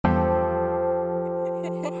Hey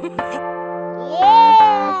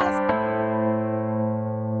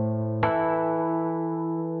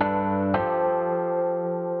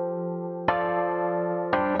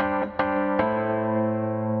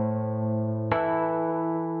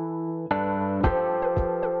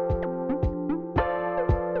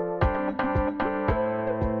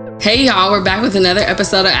y'all, we're back with another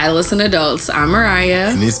episode of Adolescent Adults. I'm Mariah.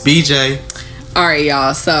 And it's BJ. Alright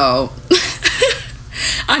y'all, so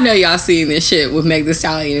I know y'all seeing this shit with Meg Thee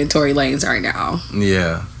Stallion and Tory Lanez right now.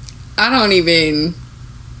 Yeah. I don't even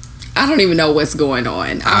know what's going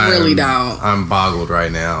on. I really don't. I'm boggled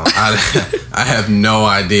right now. I have no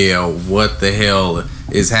idea what the hell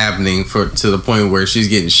is happening to the point where she's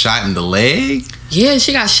getting shot in the leg. Yeah,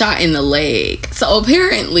 she got shot in the leg. So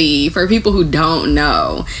apparently, for people who don't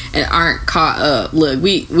know and aren't caught up, look,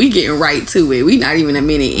 we getting right to it. We not even a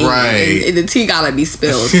minute in. Right. And the tea gotta be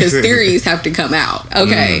spilled because theories have to come out.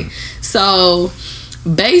 Okay. So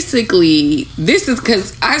basically, this is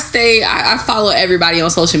because I follow everybody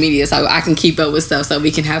on social media so I can keep up with stuff so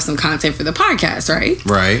we can have some content for the podcast, right?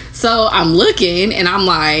 Right. So I'm looking and I'm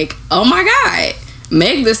like, oh my God.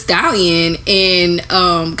 Meg Thee Stallion and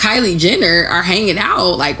Kylie Jenner are hanging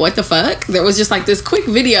out. Like, what the fuck? There was just like this quick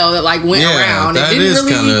video that like went around. It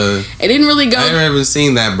didn't really go. I haven't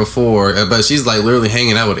seen that before, but she's like literally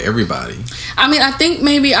hanging out with everybody. I mean, I think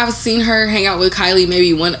maybe I've seen her hang out with Kylie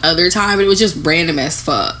maybe one other time, but it was just random as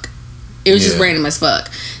fuck. It was just random as fuck.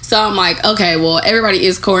 So I'm like, okay, well, everybody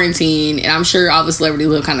is quarantined, and I'm sure all the celebrities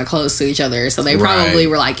live kind of close to each other, so they probably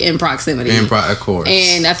were like in proximity. Of course.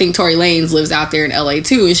 And I think Tory Lanez lives out there in LA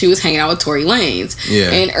too, and she was hanging out with Tory Lanez.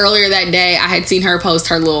 Yeah. And earlier that day, I had seen her post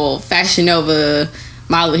her little Fashion Nova.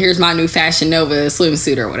 Here's my new Fashion Nova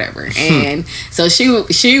swimsuit or whatever. And so she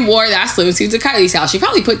wore that swimsuit to Kylie's house. She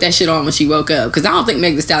probably put that shit on when she woke up because I don't think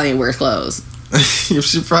Meg Thee Stallion wears clothes.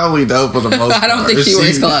 She probably don't for the most part. I don't think she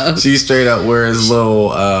wears clothes. She straight up wears little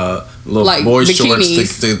like boy bikinis.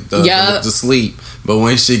 Shorts to sleep. But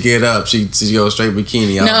when she get up, she goes straight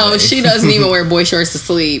bikini. No, she doesn't even wear boy shorts to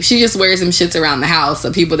sleep. She just wears them shits around the house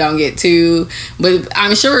so people don't get too. But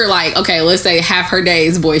I'm sure, like, okay, let's say half her day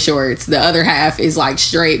is boy shorts. The other half is like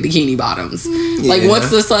straight bikini bottoms. Yeah. Like once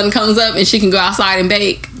the sun comes up and she can go outside and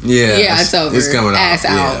bake. Yeah, it's over. It's coming ass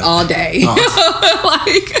out all day.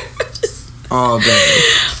 Like. All day.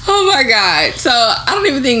 Oh my God. So I don't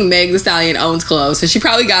even think Meg Thee Stallion owns clothes. So she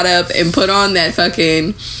probably got up and put on that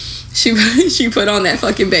fucking she put on that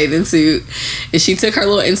fucking bathing suit and she took her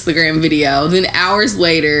little Instagram video. Then hours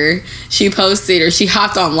later she posted, or she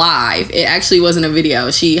hopped on live. It actually wasn't a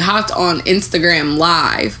video. She hopped on Instagram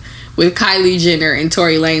live with Kylie Jenner and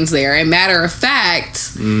Tory Lanez there. And matter of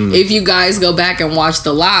fact, if you guys go back and watch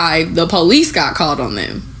the live, the police got called on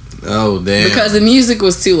them. Oh, damn. Because the music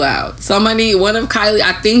was too loud. One of Kylie,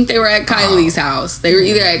 I think they were at Kylie's house. They were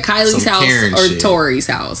either at Kylie's house or shit. Tory's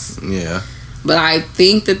house. Yeah. But I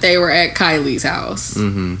think that they were at Kylie's house.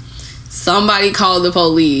 Mm-hmm. Somebody called the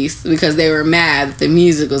police because they were mad that the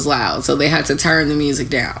music was loud. So they had to turn the music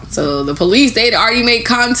down. So the police, they'd already made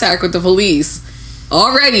contact with the police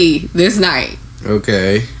already this night.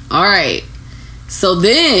 Okay. All right. So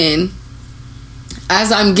then, as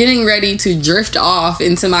I'm getting ready to drift off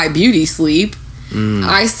into my beauty sleep,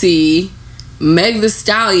 I see Meg Thee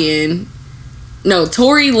Stallion,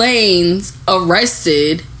 Tory Lanez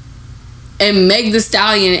arrested and Meg Thee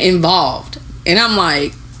Stallion involved. And I'm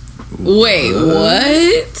like, wait,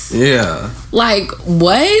 what? Yeah. Like,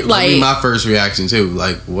 what? Like, that'd be my first reaction too.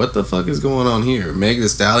 Like, what the fuck is going on here? Meg Thee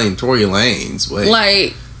Stallion, Tory Lanez. Wait.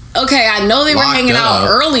 Like, okay, I know they were hanging out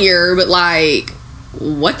earlier, but like,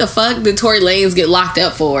 what the fuck did Tory Lanez get locked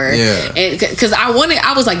up for? Yeah. And because I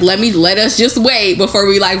was like, let us just wait before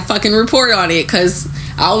we like fucking report on it, because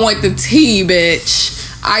I want the tea, bitch.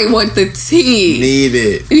 I want the tea. Need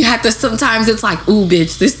it. You have to, sometimes it's like, ooh,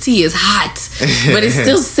 bitch, this tea is hot, but it's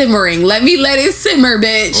still simmering. Let it simmer,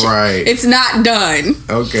 bitch. Right. It's not done.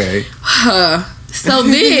 Okay. So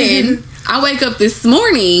then I wake up this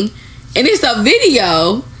morning and it's a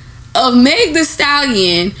video of Meg Thee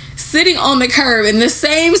Stallion sitting on the curb in the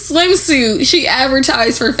same swimsuit she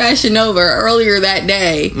advertised for Fashion Nova earlier that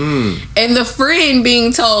day. And the friend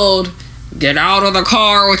being told, get out of the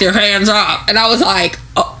car with your hands up. And I was like,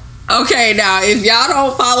 oh, okay, now if y'all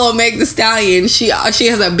don't follow Meg Thee Stallion, she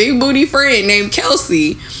has a big booty friend named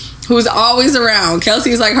Kelsey who's always around.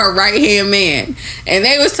 Kelsey's like her right hand man, and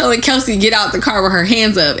they was telling Kelsey get out the car with her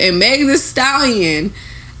hands up. And Meg Thee Stallion,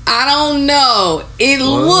 I don't know, it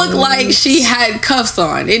looked like she had cuffs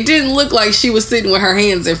on. It didn't look like she was sitting with her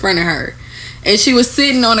hands in front of her. and she was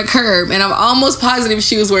sitting on a curb, and I'm almost positive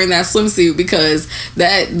she was wearing that swimsuit because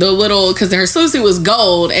her swimsuit was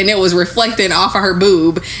gold and it was reflecting off of her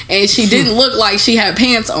boob, and she didn't look like she had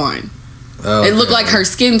pants on. Okay. It looked like her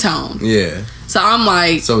skin tone. Yeah. So I'm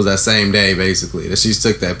like, so it was that same day basically that she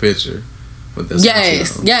took that picture with this.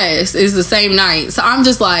 Yes, it's the same night. So I'm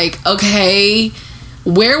just like, okay,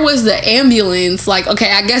 where was the ambulance? Like,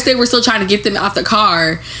 okay, I guess they were still trying to get them out the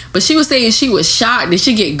car, but she was saying she was shot. Did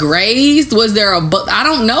she get grazed? Was there I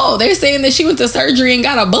don't know. They're saying that she went to surgery and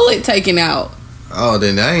got a bullet taken out. Oh,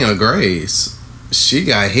 then that ain't a graze. She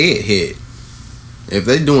got hit. If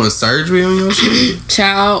they doing surgery on your shit,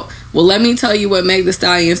 child. Well, let me tell you what Meg Thee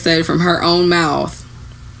Stallion said from her own mouth.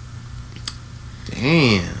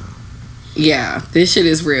 Damn. Yeah, this shit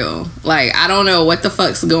is real. Like, I don't know what the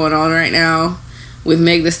fuck's going on right now with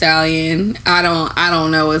Meg Thee Stallion. I don't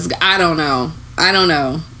know. I don't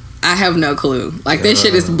know. I have no clue. Like, this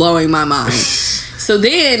shit is blowing my mind. So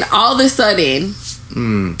then all of a sudden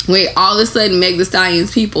Meg Thee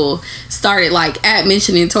Stallion's people started like at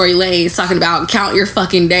mentioning Tory Lanez, talking about count your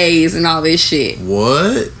fucking days and all this shit.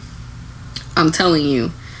 What? I'm telling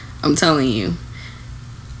you.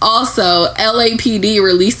 Also, LAPD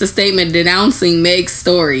released a statement denouncing Meg's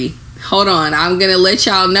story. Hold on, I'm gonna let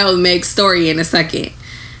y'all know Meg's story in a second.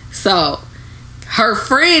 So, her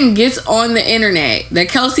friend gets on the internet, the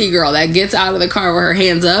Kelsey girl that gets out of the car with her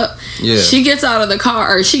hands up. Yeah. She gets out of the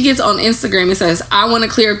car, or she gets on Instagram and says, I want to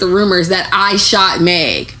clear up the rumors that I shot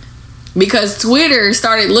Meg. Because Twitter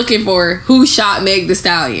started looking for who shot Meg Thee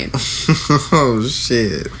Stallion. Oh,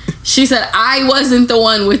 shit. She said, I wasn't the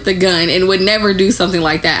one with the gun and would never do something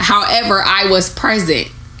like that. However, I was present.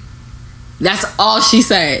 That's all she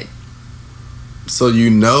said. So you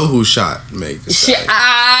know who shot Meg Thee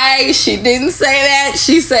Stallion? She didn't say that.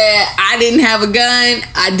 She said, I didn't have a gun.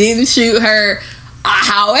 I didn't shoot her.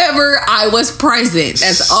 However, I was present.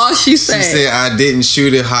 That's all she said. She said, I didn't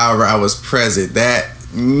shoot it. However, I was present. That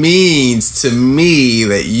means to me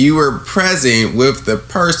that you were present with the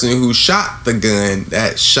person who shot the gun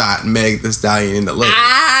that shot Meg Thee Stallion in the leg.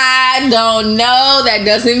 I don't know. That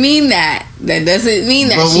doesn't mean that. That doesn't mean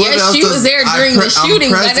that. Yes, she was there during the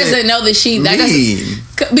shooting. That doesn't know that she. That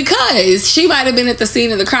doesn't, because she might have been at the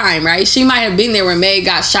scene of the crime, right? She might have been there when Meg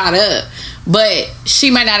got shot up, but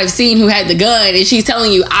she might not have seen who had the gun. And she's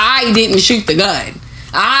telling you, I didn't shoot the gun.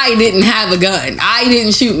 I didn't have a gun. I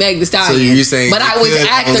didn't shoot Meg Thee Stallion. So you're saying, but I was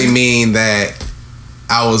at only mean that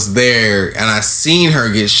I was there and I seen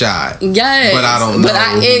her get shot. Yes, but I don't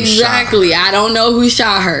know. Exactly. I don't know who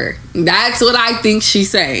shot her. That's what I think she's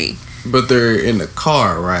saying. But they're in the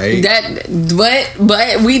car, right?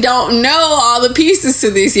 But we don't know all the pieces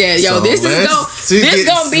to this yet. Yo, so this is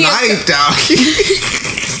gonna be sniped out.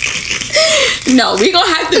 No, we're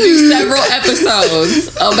gonna have to do several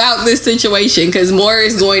episodes about this situation because more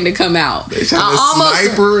is going to come out. I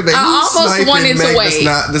almost wanted to wait.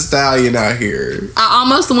 Not the stallion out here. I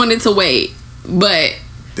almost wanted to wait, but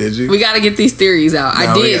did you? We got to get these theories out.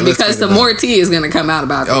 No, I did because some more tea is gonna come out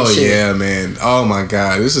about this shit. Oh yeah, man. Oh my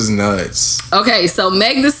god, this is nuts. Okay, so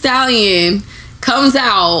Meg Thee Stallion comes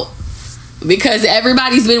out because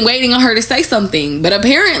everybody's been waiting on her to say something, but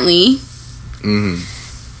apparently.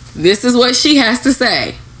 This is what she has to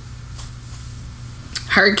say.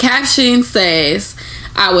 Her caption says,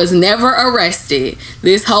 I was never arrested.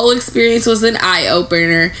 This whole experience was an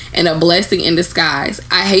eye-opener and a blessing in disguise.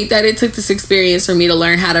 I hate that it took this experience for me to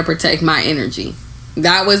learn how to protect my energy.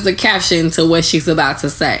 That was the caption to what she's about to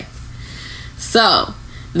say. So,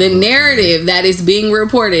 the narrative that is being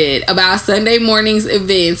reported about Sunday morning's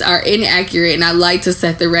events are inaccurate, and I'd like to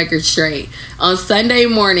set the record straight. On Sunday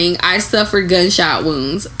morning, I suffered gunshot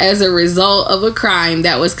wounds as a result of a crime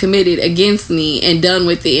that was committed against me and done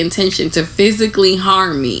with the intention to physically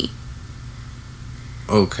harm me.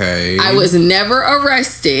 Okay. I was never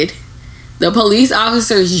arrested. The police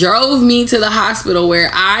officers drove me to the hospital where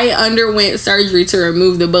I underwent surgery to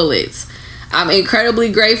remove the bullets. I'm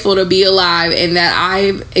incredibly grateful to be alive and that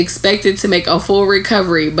I've expected to make a full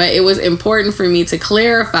recovery, but it was important for me to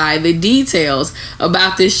clarify the details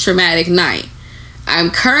about this traumatic night.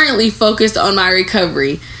 I'm currently focused on my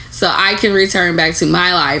recovery so I can return back to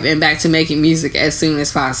my life and back to making music as soon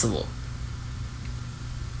as possible.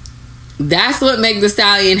 That's what Meg Thee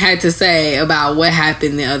Stallion had to say about what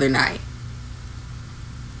happened the other night.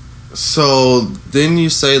 So, didn't you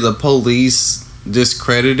say the police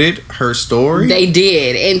discredited her story? They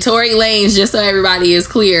did. And Tory Lanez, just so everybody is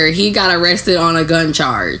clear, he got arrested on a gun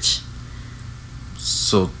charge.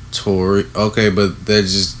 So Tory, okay, but that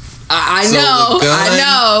just I So know. the gun I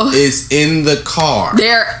know. is in the car.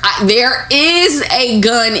 There is a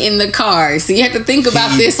gun in the car, so you have to think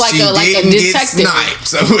about this like a detective. Get sniped,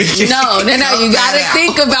 so No. You gotta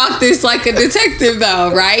think about this like a detective,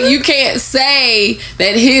 though, right? You can't say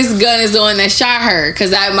that his gun is the one that shot her,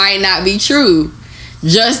 because that might not be true.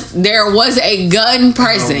 Just there was a gun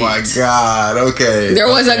present. Oh my god! Okay, there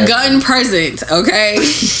was a gun present. Okay.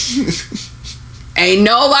 Ain't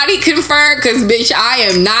nobody confirmed, because, bitch, I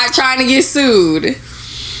am not trying to get sued.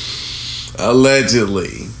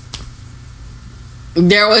 Allegedly.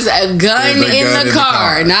 There was a gun in the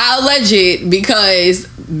car. Not alleged, because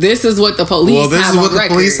this is what the police have on record. Well, this is what the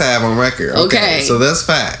police have on record. Okay. So that's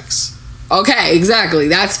facts. Okay, exactly.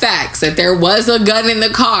 That's facts. That there was a gun in the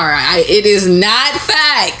car. It is not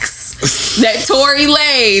facts that Tory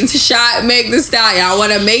Lanez shot Meg Thee Stallion. I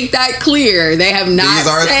want to make that clear. They have not These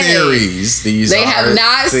are said, theories. They have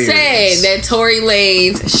not said that Tory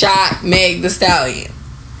Lanez shot Meg Thee Stallion.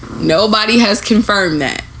 Nobody has confirmed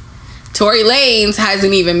that. Tory Lanez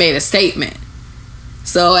hasn't even made a statement.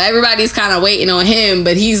 So everybody's kind of waiting on him,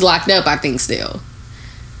 but he's locked up, I think, still.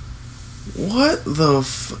 What the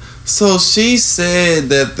So she said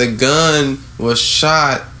that the gun was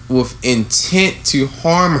shot with intent to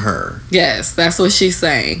harm her. Yes, that's what she's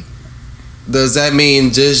saying. Does that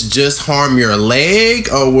mean just harm your leg,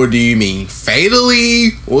 or what do you mean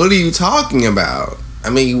fatally? What are you talking about? I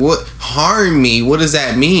mean, what harm me? What does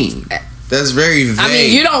that mean? That's very vague. I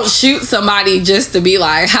mean, you don't shoot somebody just to be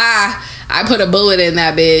like, "Ha, I put a bullet in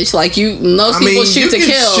that bitch." Like most people shoot to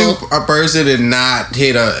kill. Shoot a person and not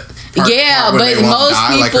hit a. But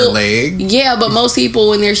most people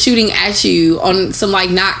when they're shooting at you on some like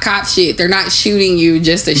not cop shit, they're not shooting you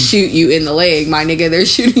just to shoot you in the leg, my nigga. They're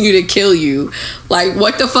shooting you to kill you. Like,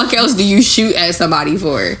 what the fuck else do you shoot at somebody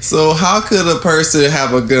for? So how could a person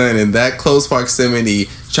have a gun in that close proximity,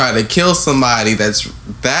 try to kill somebody that's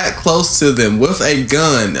that close to them with a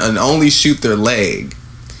gun, and only shoot their leg?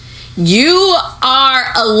 You are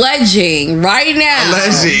alleging right now.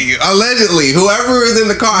 Allegedly, whoever is in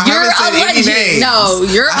the car. I haven't said any names. No,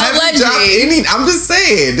 you're alleging. I'm just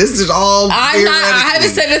saying, this is all. I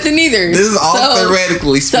haven't said nothing either. This is all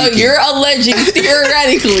theoretically speaking. So you're alleging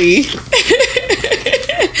theoretically,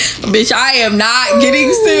 bitch. I am not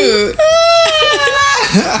getting sued.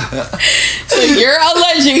 So you're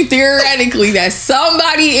alleging theoretically that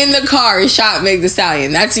somebody in the car shot Meg Thee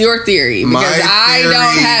Stallion. That's your theory, because I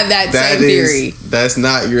don't have that same theory. That's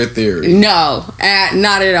not your theory. No,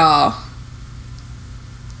 not at all.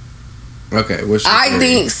 Okay, what's your theory? I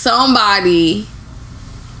think somebody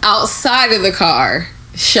outside of the car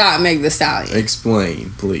shot Meg Thee Stallion.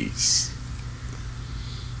 Explain, please.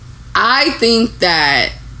 I think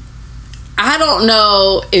that I don't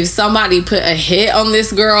know if somebody put a hit on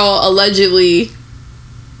this girl allegedly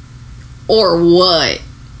or what.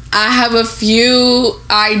 I have a few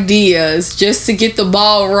ideas just to get the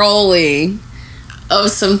ball rolling of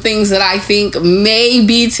some things that I think may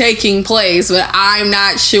be taking place, but I'm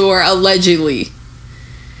not sure allegedly.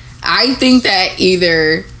 I think that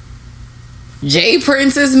either Jay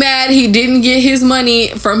Prince is mad he didn't get his money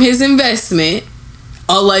from his investment,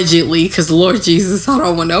 allegedly, because Lord Jesus, I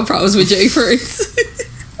don't want no problems with Jay Prince.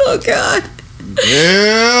 Oh God.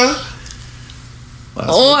 Yeah.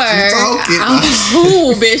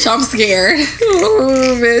 Bitch, I'm scared.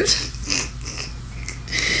 Oh, bitch.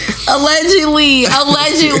 Allegedly,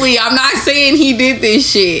 I'm not saying he did this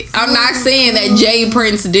shit. I'm not saying that Jay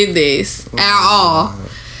Prince did this at all.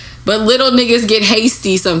 But little niggas get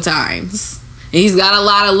hasty sometimes. And he's got a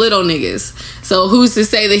lot of little niggas. So who's to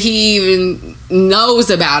say that he even knows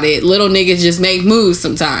about it? Little niggas just make moves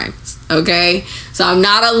sometimes. Okay? So I'm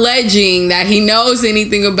not alleging that he knows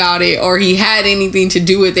anything about it or he had anything to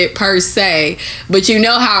do with it per se. But you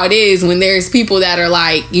know how it is when there's people that are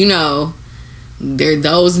like, you know, they're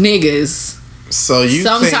those niggas. So you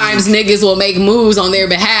sometimes niggas will make moves on their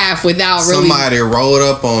behalf without really. Somebody rolled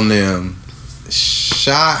up on them,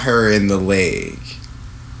 shot her in the leg.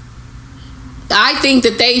 I think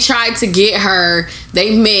that they tried to get her.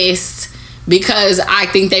 They missed because I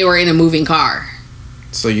think they were in a moving car.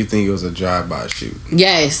 So you think it was a drive-by shoot?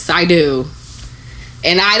 Yes, I do.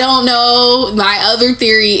 And I don't know. My other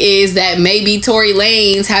theory is that maybe Tory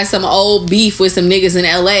Lanez has some old beef with some niggas in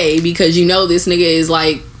LA, because you know this nigga is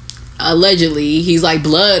like, allegedly, he's like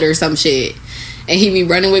blood or some shit. And he be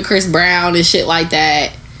running with Chris Brown and shit like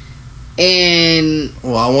that. And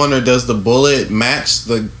well, I wonder, does the bullet match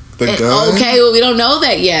the gun? Okay, well, we don't know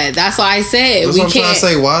that yet. That's why I said that's we what can't. I'm trying to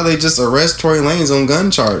say. Why they just arrest Tory Lanez on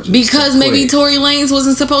gun charges? Because maybe Tory Lanez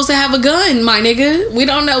wasn't supposed to have a gun, my nigga. We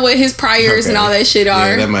don't know what his priors and all that shit are.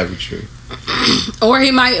 Yeah, that might be true. Or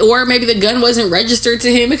maybe the gun wasn't registered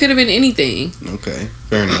to him. It could have been anything. Okay,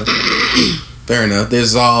 fair enough. Fair enough. This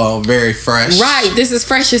is all very fresh. Right. This is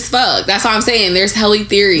fresh as fuck. That's all I'm saying. There's hella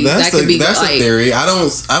theories that could be. That's like, a theory. I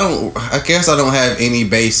guess I don't have any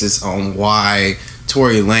basis on why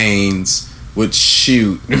Tory Lanez would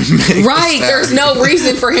shoot. Right. There's no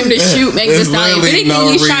reason for him to shoot Meg Thee Stallion. If anything,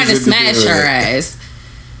 he's trying to smash her ass.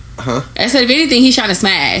 Huh? I said, if anything, he's trying to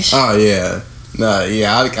smash. Oh yeah. Nah,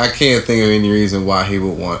 yeah. I can't think of any reason why he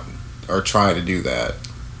would want or try to do that.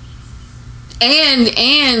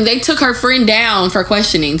 And they took her friend down for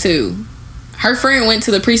questioning too. Her friend went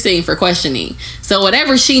to the precinct for questioning. So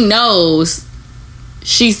whatever she knows,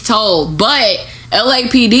 she's told. But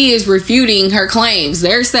LAPD is refuting her claims.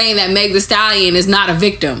 They're saying that Meg Thee Stallion is not a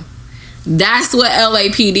victim. That's what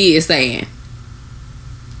LAPD is saying.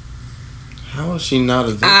 How is she not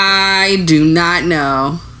a victim? I do not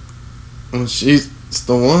know. Well, she's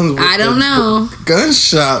the one with I don't know.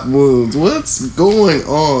 Gunshot wounds. What's going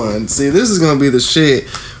on? See, this is going to be the shit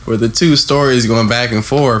where the two stories going back and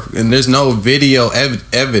forth, and there's no video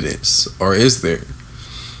evidence, or is there?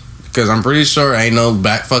 Because I'm pretty sure ain't no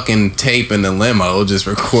back fucking tape in the limo just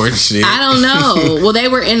recording shit. I don't know. Well, they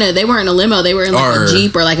weren't in a limo. They were in like a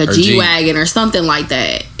Jeep or like a G-Wagon or something like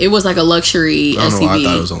that. It was like a luxury SUV. I don't know why I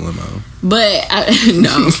thought it was a limo. But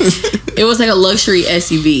no, it was like a luxury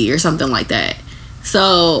SUV or something like that.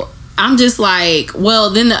 So I'm just like,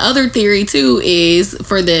 well, then the other theory too is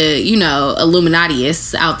for the,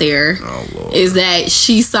 Illuminatiists out there, is that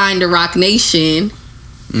she signed to Rock Nation,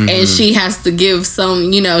 and she has to give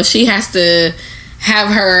some, she has to have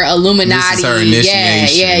her Illuminati. This is her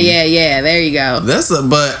initiation. Yeah. There you go.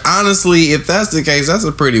 But honestly, if that's the case, that's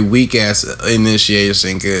a pretty weak ass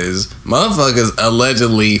initiation, because motherfuckers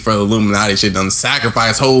allegedly for the Illuminati shit done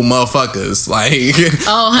sacrifice whole motherfuckers. Like,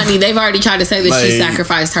 oh honey, they've already tried to say that she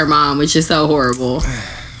sacrificed her mom, which is so horrible.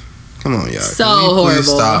 Come on, y'all. So Can we horrible.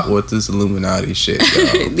 Please stop with this Illuminati shit,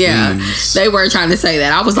 y'all. Yeah, please. They were trying to say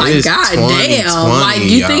that. I was like, God damn! Like,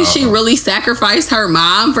 you think she really sacrificed her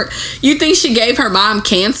mom for? You think she gave her mom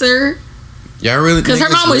cancer? Y'all really? Because her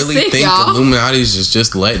mom was sick, think y'all. Illuminati's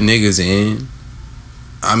just let niggas in?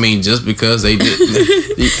 I mean, just because they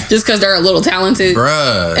did, just because they're a little talented,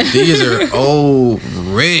 bruh. These are old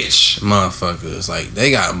rich motherfuckers. Like, they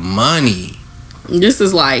got money. This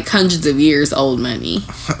is like hundreds of years old money.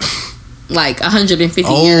 Like 150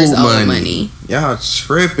 years old money. Y'all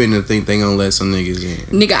tripping to think they gonna let some niggas in.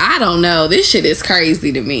 Nigga, I don't know. This shit is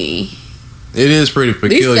crazy to me. It is pretty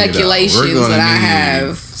peculiar. These speculations We're gonna that I need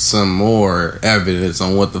have some more evidence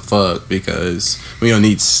on what the fuck, because we gonna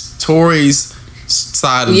need Tory's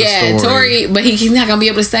side of the story. Yeah, Tory, but he's not gonna be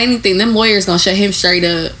able to say anything. Them lawyers gonna shut him straight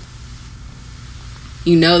up.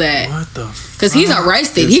 You know that. What the fuck? Because he's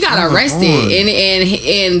arrested. He got arrested,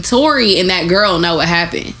 and Tory and that girl know what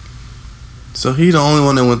happened. So he the only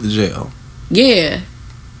one that went to jail. Yeah.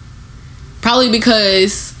 Probably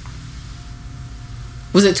because,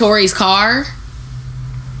 was it Tory's car?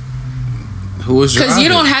 Who was driving? Because you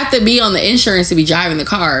don't have to be on the insurance to be driving the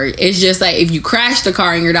car. It's just like if you crash the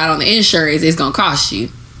car and you're not on the insurance, it's gonna cost you.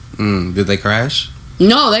 Did they crash?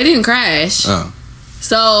 No, they didn't crash. Oh.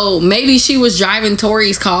 So maybe she was driving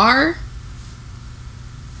Tory's car.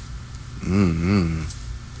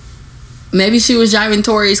 Maybe she was driving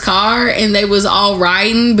Tory's car and they was all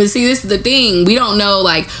riding. But see, this is the thing. We don't know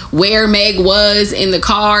like where Meg was in the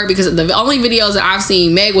car, because the only videos that I've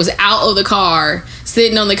seen, Meg was out of the car,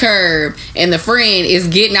 sitting on the curb, and the friend is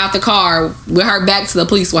getting out the car with her back to the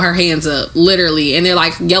police with her hands up, literally. And they're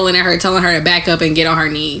like yelling at her, telling her to back up and get on her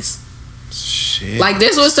knees. Shit. Like,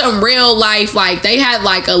 this was some real life. Like, they had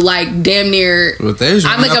like a damn near. But they was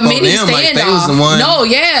I'm like a mini standoff. Like they was the one. No,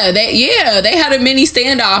 they had a mini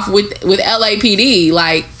standoff with LAPD.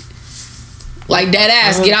 Like dead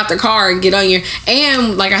ass, get out the car and get on your.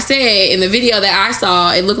 And like I said in the video that I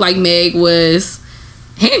saw, it looked like Meg was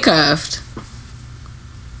handcuffed.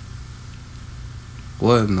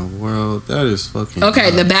 What in the world? That is fucking. Okay,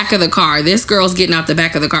 nuts. The back of the car. This girl's getting out the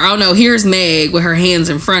back of the car. Oh no, here's Meg with her hands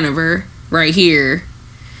in front of her. Right here,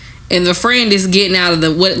 and the friend is getting out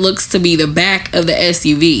of what looks to be the back of the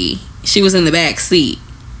SUV. She was in the back seat.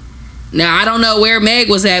 Now I don't know where Meg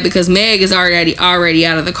was at, because Meg is already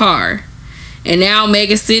out of the car, and now Meg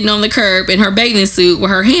is sitting on the curb in her bathing suit with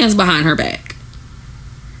her hands behind her back.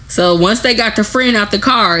 So once they got the friend out the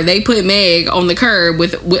car, they put Meg on the curb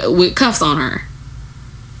with cuffs on her.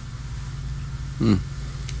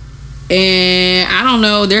 And I don't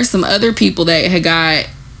know. There's some other people that had got.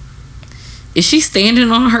 Is she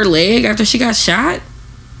standing on her leg after she got shot?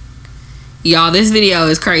 Y'all, this video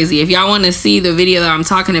is crazy. If y'all want to see the video that I'm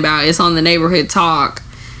talking about, it's on the Neighborhood Talk.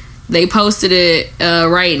 They posted it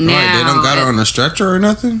right now. Right, they don't got her on a stretcher or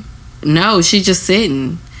nothing? No, she's just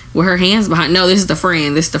sitting with her hands behind. No, this is the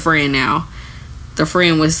friend. This is the friend now. The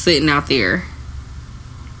friend was sitting out there.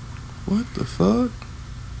 What the fuck?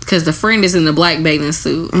 Because the friend is in the black bathing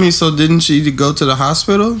suit. I mean, so didn't she go to the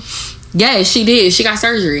hospital? Yeah, she did. She got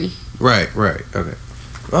surgery. Right. Okay.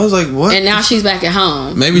 I was like, what? And now she's back at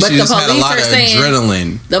home. Maybe she just had a lot of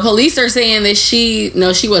adrenaline. The police are saying that she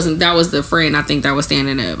wasn't. That was the friend, I think, that was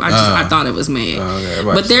standing up. I thought it was Meg. Okay,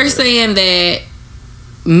 but they're saying that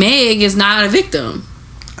Meg is not a victim.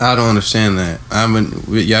 I don't understand that.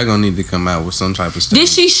 Y'all gonna need to come out with some type of stuff. Did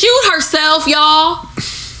she shoot herself, y'all?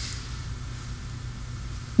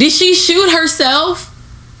 Did she shoot herself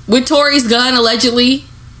with Tory's gun, allegedly?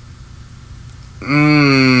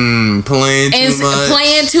 Playing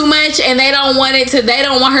too much, and they don't want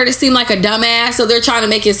her to seem like a dumbass, so they're trying to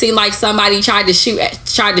make it seem like somebody tried to shoot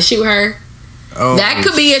her. Oh, that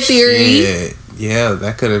could be a theory. Shit. Yeah,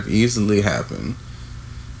 that could have easily happened.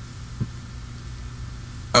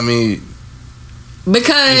 I mean,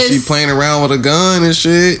 because is she playing around with a gun and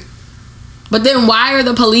shit? But then why are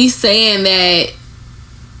the police saying that?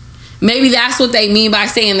 Maybe that's what they mean by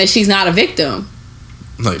saying that she's not a victim.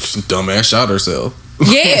 Like, dumbass shot herself.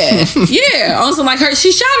 Yeah. On some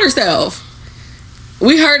she shot herself.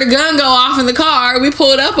 We heard a gun go off in the car. We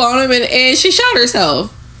pulled up on him and she shot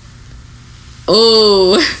herself.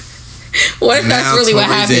 Oh, what if that's really what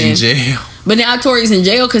happened? In jail. But now Tory's in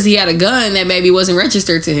jail because he had a gun that maybe wasn't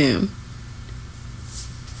registered to him.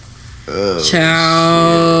 Oh,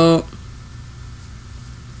 child. Shit.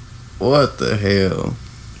 What the hell?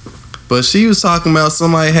 But she was talking about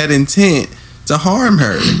somebody had intent to harm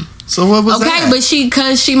her. So what was that? Okay,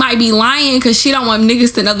 but she might be lying because she don't want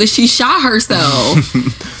niggas to know that she shot herself.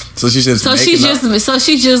 So she's just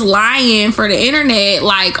she's just lying for the internet,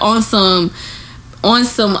 like on some. But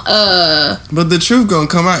the truth gonna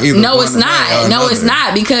come out either. No, it's not. No, it's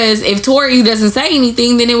not, because if Tory doesn't say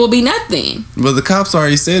anything, then it will be nothing. But the cops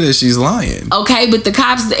already said that she's lying. Okay, but that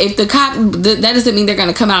doesn't mean they're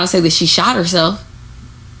gonna come out and say that she shot herself.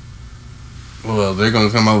 Well, they're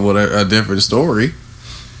gonna come up with a different story.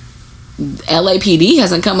 LAPD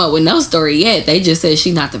hasn't come up with no story yet. They just said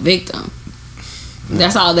she's not the victim.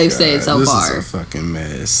 That's all they've said so far. This is a fucking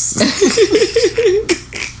mess.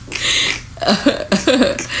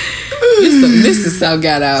 This is so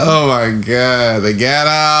ghetto. Oh my god, the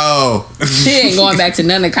ghetto. She ain't going back to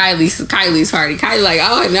none of Kylie's party. Kylie like,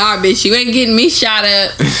 oh no, bitch, you ain't getting me shot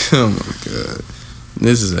up. Oh my god,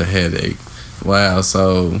 this is a headache. Wow.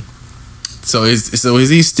 So is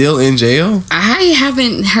he still in jail? I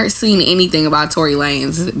haven't seen anything about Tory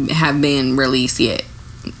Lanez have been released yet.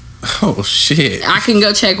 Oh shit! I can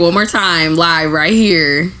go check one more time live right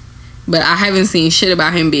here, but I haven't seen shit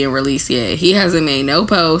about him being released yet. He hasn't made no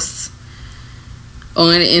posts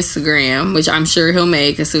on Instagram, which I'm sure he'll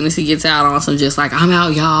make as soon as he gets out on some just like, I'm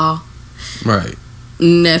out, y'all. Right.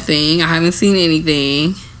 Nothing. I haven't seen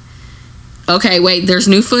anything. Okay, wait, there's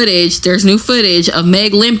new footage. There's new footage of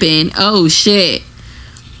Meg limping. Oh, shit.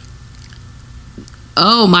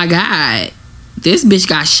 Oh, my God. This bitch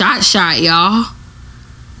got shot, y'all.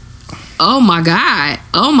 Oh, my God.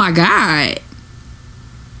 Oh, my God.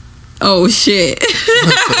 Oh, shit.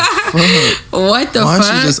 What the fuck? Why is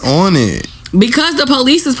she just on it? Because the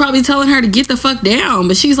police is probably telling her to get the fuck down.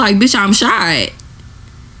 But she's like, bitch, I'm shot.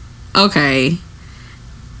 Okay.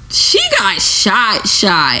 She got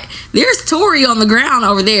shot. There's Tory on the ground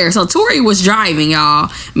over there. So Tory was driving,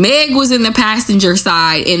 y'all. Meg was in the passenger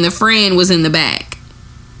side and the friend was in the back.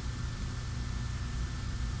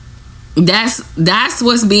 That's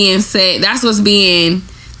what's being said. That's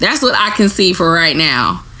what I can see for right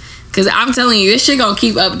now. Cause I'm telling you, this shit gonna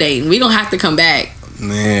keep updating. We gonna have to come back.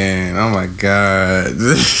 Man, oh my God.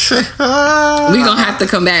 We gonna have to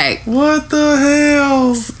come back. What the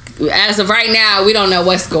hell? As of right now, we don't know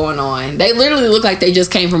what's going on. They literally look like they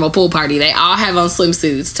just came from a pool party. They all have on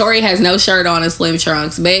swimsuits. Tory has no shirt on and slim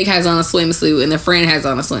trunks. Meg has on a swimsuit and the friend has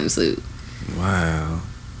on a swimsuit. Wow.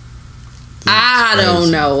 I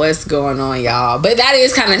don't know what's going on, y'all. But that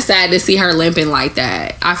is kind of sad to see her limping like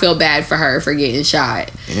that. I feel bad for her for getting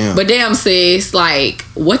shot. Yeah. But damn, sis, like,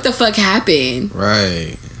 what the fuck happened?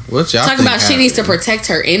 Right. What y'all talking about? She needs to protect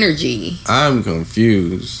her energy. I'm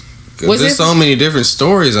confused. There's so many different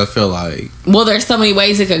stories, I feel like. Well, there's so many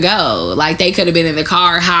ways it could go. Like, they could have been in the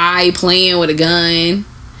car high playing with a gun.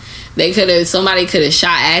 Somebody could have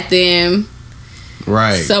shot at them.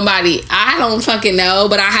 Right. Somebody, I don't fucking know,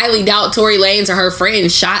 but I highly doubt Tory Lanez or her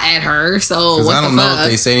friend shot at her. So what I don't the know fuck?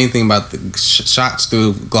 if they say anything about the shots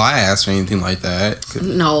through glass or anything like that.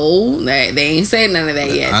 No, they ain't said none of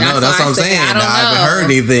that yet. I know, that's what I'm saying. I haven't heard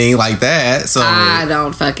anything like that. So I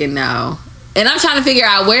don't fucking know. And I'm trying to figure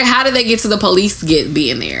out how did they get to the police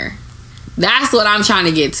being there? That's what I'm trying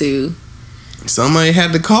to get to. Somebody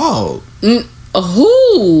had to call.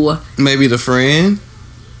 Who? Maybe the friend.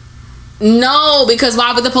 No, because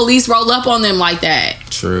why would the police roll up on them like that?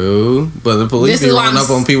 True, but the police be rolling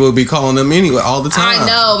up on people who be calling them anyway all the time. I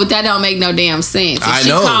know, but that don't make no damn sense. I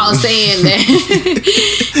know.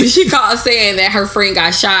 She called saying that her friend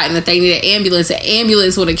got shot and that they need an ambulance. An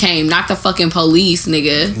ambulance would have came, not the fucking police,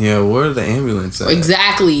 nigga. Yeah, where the ambulance at?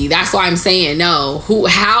 Exactly. That's why I'm saying no.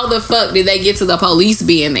 How the fuck did they get to the police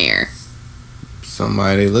being there?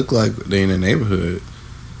 Somebody looked like they in the neighborhood.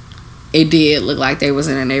 It did look like they was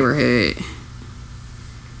in a neighborhood.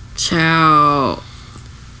 Child.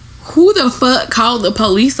 Who the fuck called the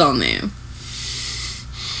police on them?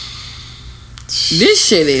 This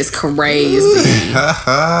shit is crazy.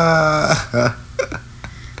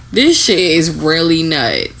 This shit is really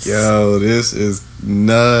nuts. Yo, this is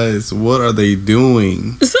nuts. What are they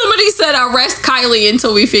doing? Somebody said arrest Kylie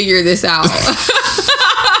until we figure this out.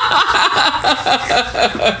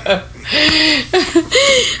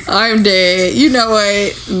 I'm dead. You know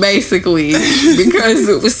what? Basically,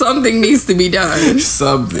 because something needs to be done.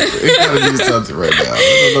 Something. We gotta do something right now.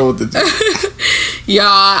 I don't know what to do.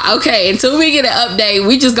 Y'all, okay, until we get an update,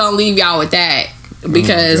 we just gonna leave y'all with that.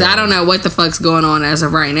 Because I don't know what the fuck's going on as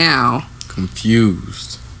of right now.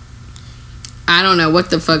 Confused. I don't know what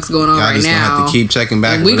the fuck's going on right now. Gonna have to keep checking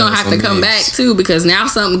back. We're gonna have to come back too, because now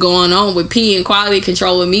something going on with P and quality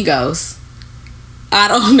control with Migos. I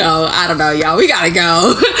don't know, y'all. We gotta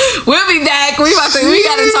go. We'll be back. We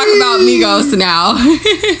gotta talk about Migos now.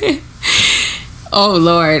 Oh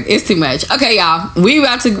Lord, it's too much. Okay, y'all. We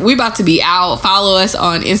about to be out. Follow us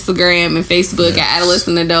on Instagram and Facebook at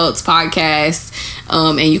Adolescent Adults Podcast.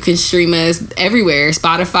 And you can stream us everywhere: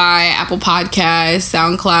 Spotify, Apple Podcasts,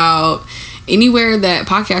 SoundCloud, anywhere that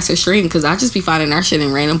podcasts are streamed. Because I just be finding our shit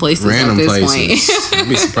in random places at this point. I'd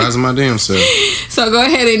be surprising my damn self. So go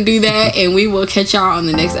ahead and do that, and we will catch y'all on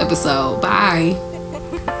the next episode. Bye.